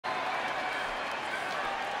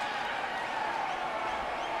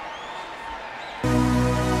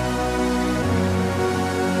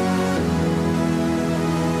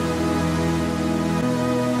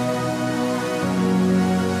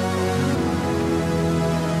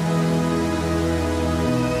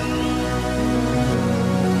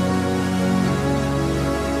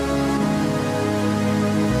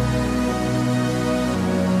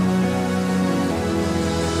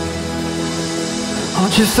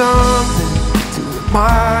you something to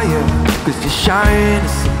admire, 'cause you shine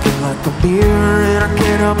something like a mirror, and I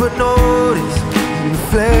can't help but notice you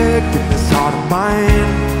reflect in this heart of mine.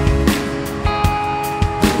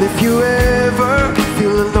 If you ever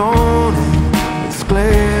feel alone and this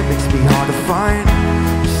glare makes me hard to find,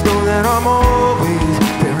 just know that I'm always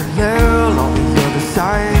parallel on the other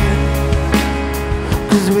side.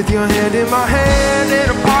 'Cause with your hand in my hand and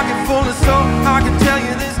a pocket full of soap, I can tell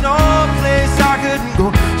you there's no place I couldn't go.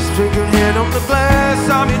 Just stick your hand on the glass,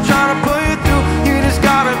 I'm here trying to pull you through. You just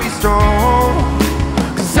gotta be strong,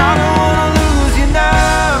 'cause I don't wanna lose you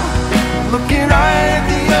now. Looking right at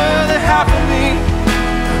the other half of me,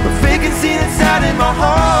 a vacancy inside in my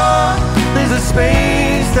heart. There's a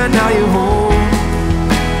space that now you hold.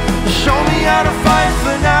 Show me how to fight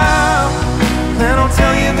for now, and I'll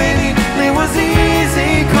tell you, baby, it was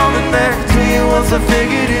easy coming back to you once I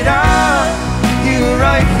figured it out. You were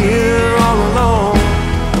right here all alone.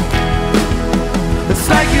 It's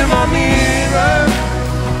like you're my mirror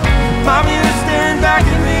staring back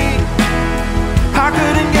at me. I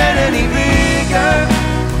couldn't get any bigger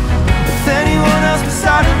with anyone else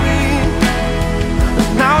beside of me.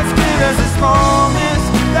 Now it's clear as this moment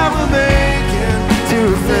that we're making two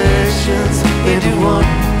reflections into one.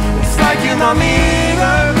 It's like you're my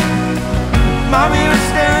mirror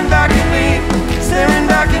staring back at me, staring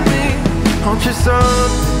back at me. Aren't you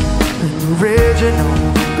something original?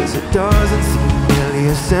 'Cause it doesn't seem really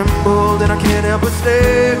assembled, and I can't help but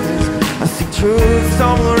stare, 'cause I see truth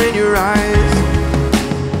somewhere in your eyes.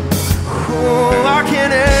 Oh, I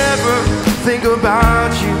can't ever think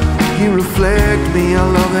about you. You reflect me, I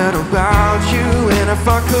love that about you. And if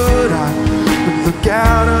I could, I would look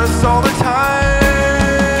at us all the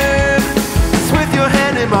time. It's with your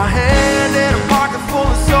hand in my hand and a pocket full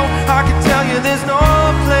of soap, I can tell you there's no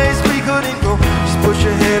place we couldn't go. Just put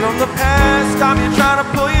your hand on the past, I'm here trying to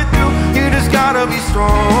pull you through. You just gotta be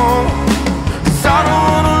strong, 'cause I don't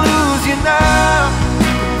wanna lose you now.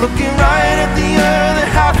 Looking right at the other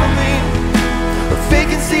half of me, a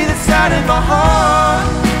vacancy that's out in my heart.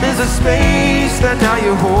 There's a space that now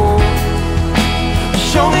you hold.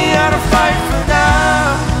 Show me how to fight for now,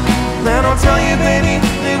 then I'll tell you, baby,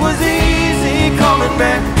 it was easy coming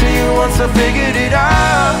back to you once I figured it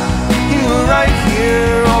out. You were right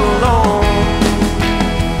here all alone.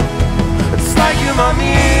 It's like you're my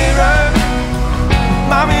mirror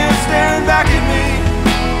staring back at me.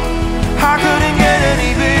 I couldn't get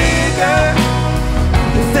any bigger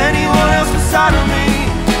with anyone else beside of me.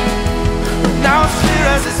 Now it's clear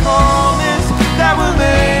as this moment that we're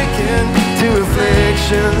making two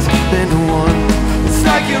reflections into one. It's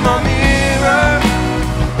like you're my mirror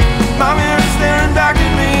staring back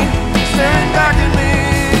at me, staring back at me.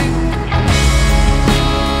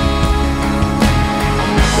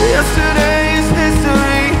 Yesterday is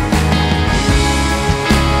history,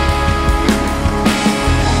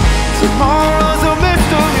 tomorrow's a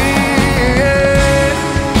mystery, yeah.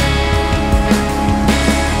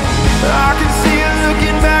 I can see you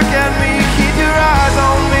looking back at me. Keep your eyes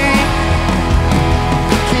on me,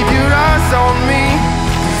 keep your eyes on me,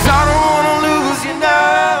 'cause I don't wanna lose you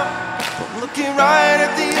now. I'm looking right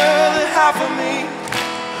at the other half of me,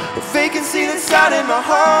 a vacancy inside in my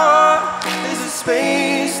heart. There's a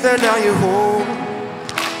space that now you hold.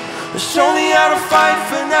 Show me how to fight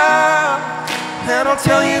for now, and I'll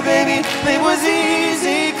tell you, baby, it was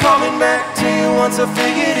easy coming back to you once I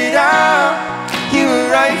figured it out. You were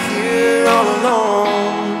right here all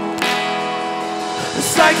alone.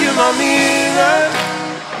 It's like you're my mirror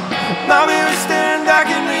staring back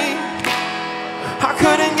at me. I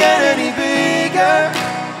couldn't get any bigger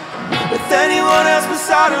with anyone else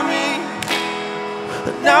beside of me.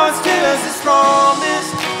 But now it's clear as this promise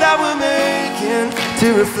that we're making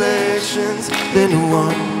two reflections into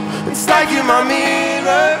one. It's like you're my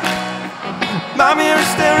mirror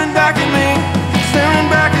staring back at me, staring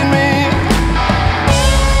back at me.